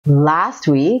Last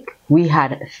week, we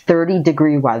had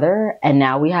 30-degree weather, and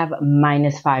now we have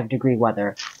 -5-degree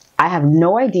weather. I have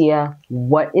no idea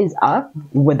what is up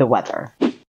with the weather.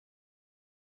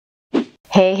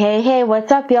 Hey,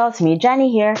 what's up, y'all? It's me,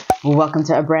 Jenny here. Welcome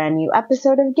to a brand new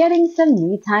episode of Getting Some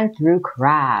Me Time Through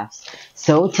Crafts.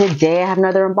 So today I have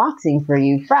another unboxing for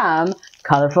you from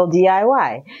Colorful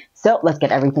DIY. So let's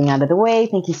get everything out of the way.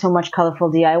 Thank you so much,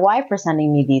 Colorful DIY, for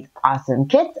sending me these awesome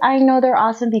kits. I know they're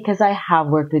awesome because I have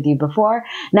worked with you before.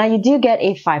 Now you do get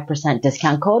a 5%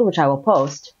 discount code, which I will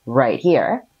post right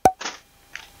here.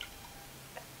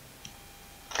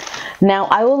 Now,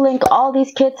 I will link all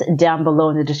these kits down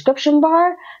below in the description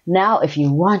bar. Now, if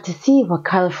you want to see what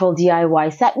Colorful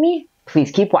DIY sent me, please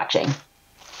keep watching.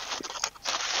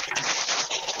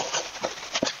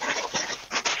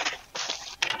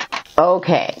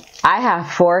 Okay, I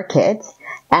have 4 kits,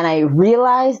 and I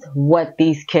realized what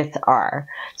these kits are.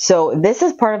 So this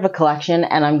is part of a collection,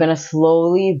 and I'm going to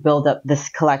slowly build up this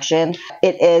collection.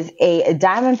 It is a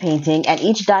diamond painting, and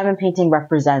each diamond painting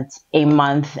represents a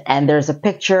month, and there's a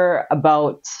picture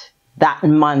about that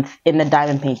month in the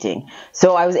diamond painting.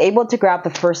 So I was able to grab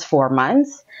the first 4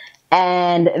 months,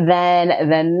 and then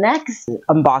the next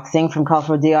unboxing from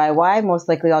Colorful DIY, most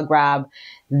likely I'll grab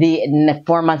the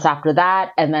 4 months after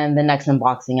that, and then the next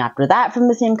unboxing after that from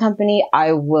the same company,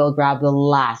 I will grab the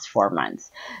last 4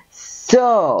 months.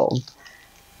 So,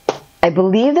 I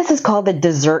believe this is called the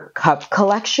Dessert Cup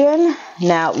Collection.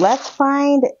 Now, let's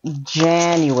find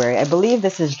January. I believe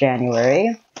this is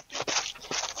January.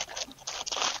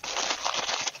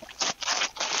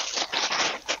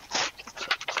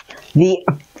 The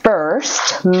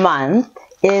first month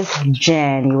is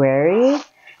January.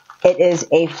 It is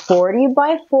a 40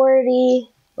 by 40.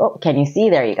 Oh, can you see?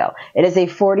 There you go. It is a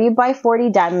 40 by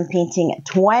 40 diamond painting,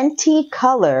 20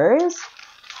 colors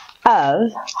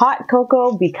of hot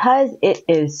cocoa because it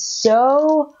is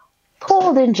so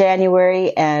cold in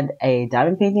January and a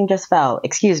diamond painting just fell.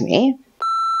 Excuse me.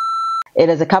 It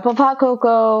is a cup of hot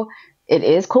cocoa. It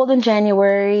is cold in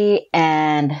January,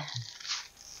 and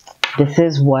this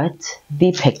is what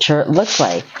the picture looks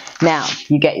like. Now,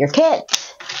 you get your kit.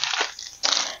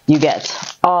 You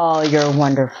get all your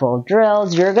wonderful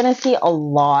drills. You're going to see a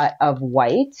lot of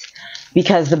white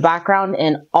because the background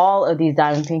in all of these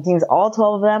diamond paintings, all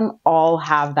 12 of them, all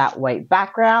have that white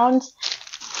background.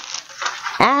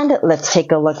 And let's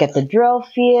take a look at the drill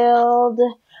field.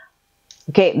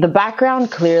 Okay, the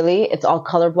background, clearly, it's all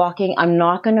color blocking. I'm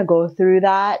not going to go through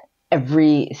that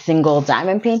every single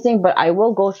diamond painting, but I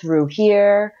will go through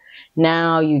here.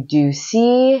 Now you do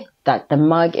see that the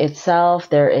mug itself,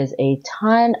 there is a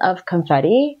ton of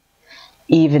confetti.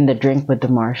 Even the drink with the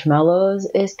marshmallows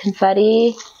is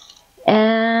confetti.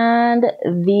 And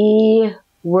the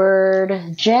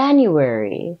word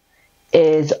January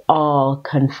is all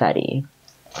confetti.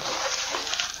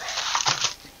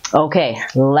 Okay,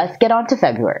 let's get on to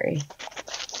February.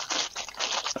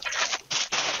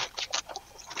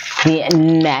 The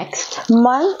next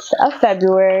month of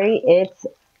February, it's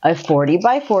a 40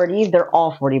 by 40. They're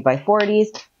all 40 by 40s,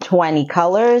 20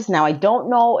 colors. Now, I don't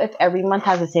know if every month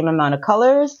has the same amount of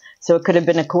colors, so it could have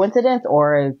been a coincidence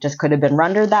or it just could have been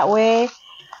rendered that way.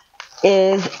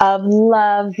 Is of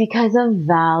love because of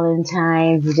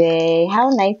Valentine's Day. How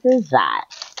nice is that?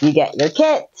 You get your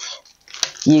kit.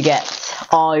 You get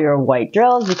all your white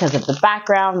drills because of the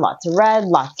background. Lots of red,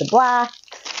 lots of black.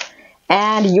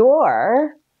 And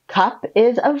your cup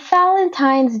is a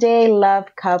Valentine's Day love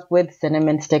cup with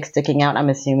cinnamon sticks sticking out. I'm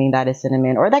assuming that is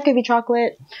cinnamon, or that could be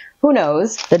chocolate. Who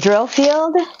knows? The drill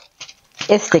field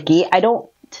is sticky. I don't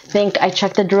think I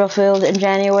checked the drill field in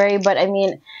January, but I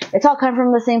mean, it's all come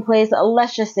from the same place.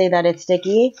 Let's just say that it's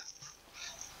sticky.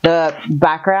 The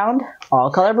background,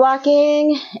 all color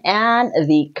blocking, and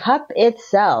the cup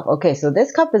itself. Okay, so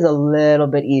this cup is a little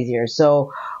bit easier.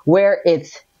 So where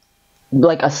it's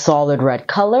like a solid red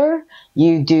color,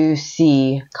 you do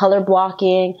see color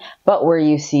blocking, but where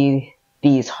you see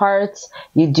these hearts,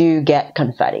 you do get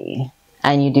confetti.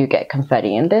 And you do get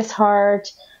confetti in this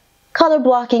heart, color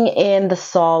blocking in the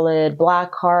solid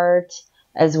black heart,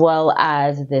 as well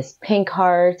as this pink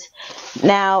heart.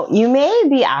 Now, you may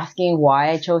be asking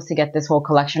why I chose to get this whole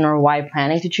collection, or why I'm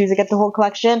planning to choose to get the whole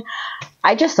collection.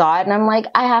 I just saw it and I'm like,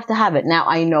 I have to have it. Now,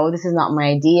 I know this is not my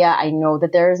idea. I know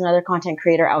that there is another content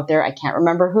creator out there. I can't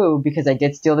remember who, because I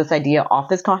did steal this idea off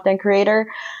this content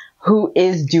creator, who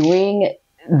is doing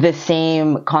the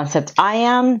same concept I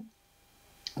am.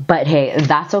 But hey,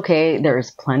 that's okay. There's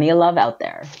plenty of love out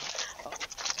there.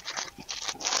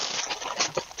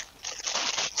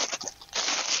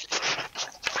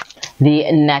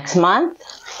 The next month,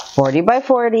 40 by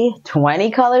 40,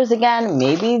 20 colors again.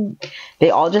 Maybe They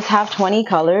all just have 20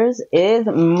 colors. It is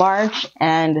March,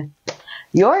 and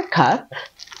your cup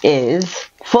is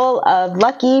full of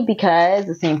lucky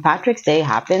because St. Patrick's Day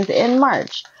happens in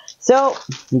March. So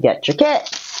you get your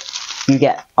kits, you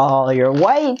get all your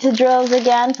white drills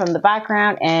again from the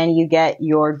background, and you get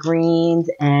your greens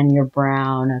and your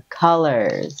brown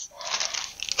colors.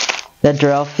 The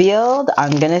drill field,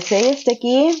 I'm going to say, is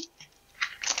sticky.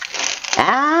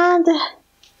 And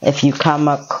if you come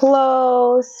up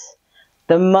close,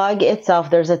 the mug itself,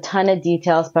 there's a ton of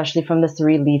detail, especially from the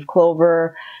 3-leaf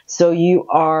clover. So you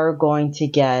are going to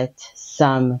get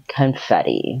some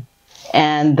confetti.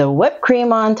 And the whipped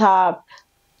cream on top,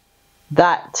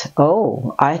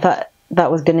 I thought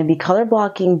that was going to be color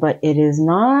blocking, but it is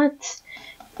not.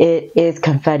 It is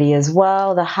confetti as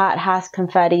well. The hat has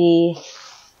confetti.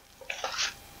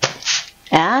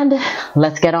 And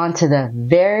let's get on to the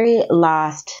very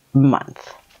last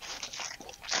month.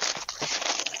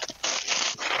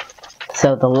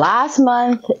 So the last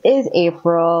month is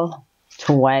April,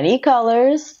 20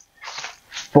 colors,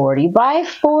 40 by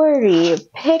 40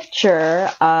 picture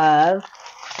of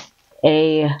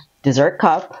a dessert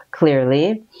cup,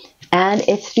 clearly. And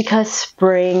it's because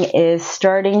spring is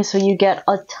starting, so you get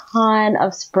a ton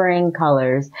of spring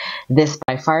colors. This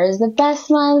by far is the best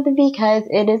month because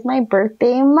it is my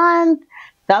birthday month.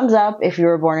 Thumbs up if you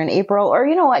were born in April, or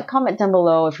you know what, comment down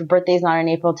below if your birthday is not in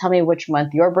April. Tell me which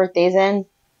month your birthday's in.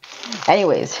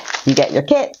 Anyways, you get your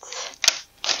kits,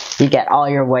 you get all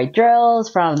your white drills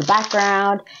from the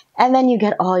background, and then you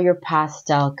get all your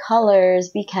pastel colors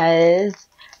because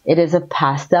it is a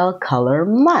pastel color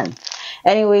month.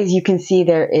 Anyways, you can see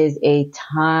there is a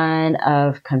ton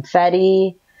of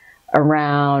confetti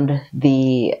around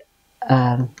the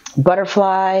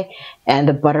butterfly and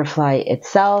the butterfly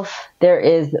itself. There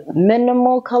is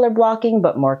minimal color blocking,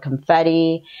 but more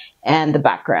confetti, and the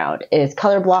background is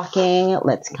color blocking.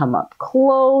 Let's come up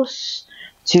close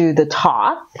to the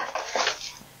top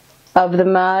of the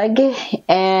mug,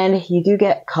 and you do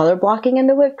get color blocking in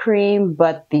the whipped cream,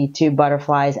 but the 2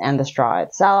 butterflies and the straw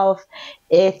itself,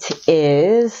 it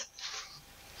is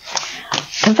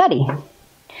confetti.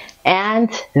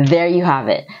 And there you have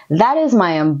it. That is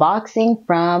my unboxing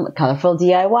from Colorful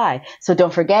DIY. So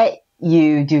don't forget,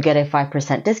 you do get a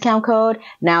 5% discount code.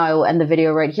 Now I will end the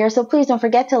video right here. So please don't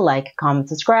forget to like, comment,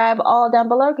 subscribe, all down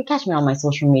below. You can catch me on my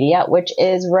social media, which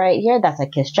is right here. That's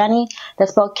at Kiss Jennie. That's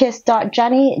spelled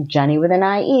kiss.jennie, Jennie with an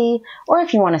IE. Or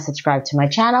if you want to subscribe to my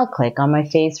channel, click on my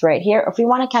face right here. Or if you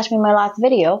want to catch me in my last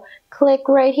video, click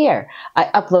right here. I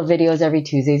upload videos every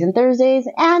Tuesdays and Thursdays,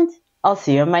 and I'll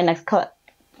see you in my next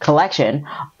collection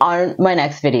on my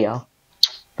next video.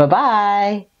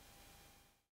 Bye-bye.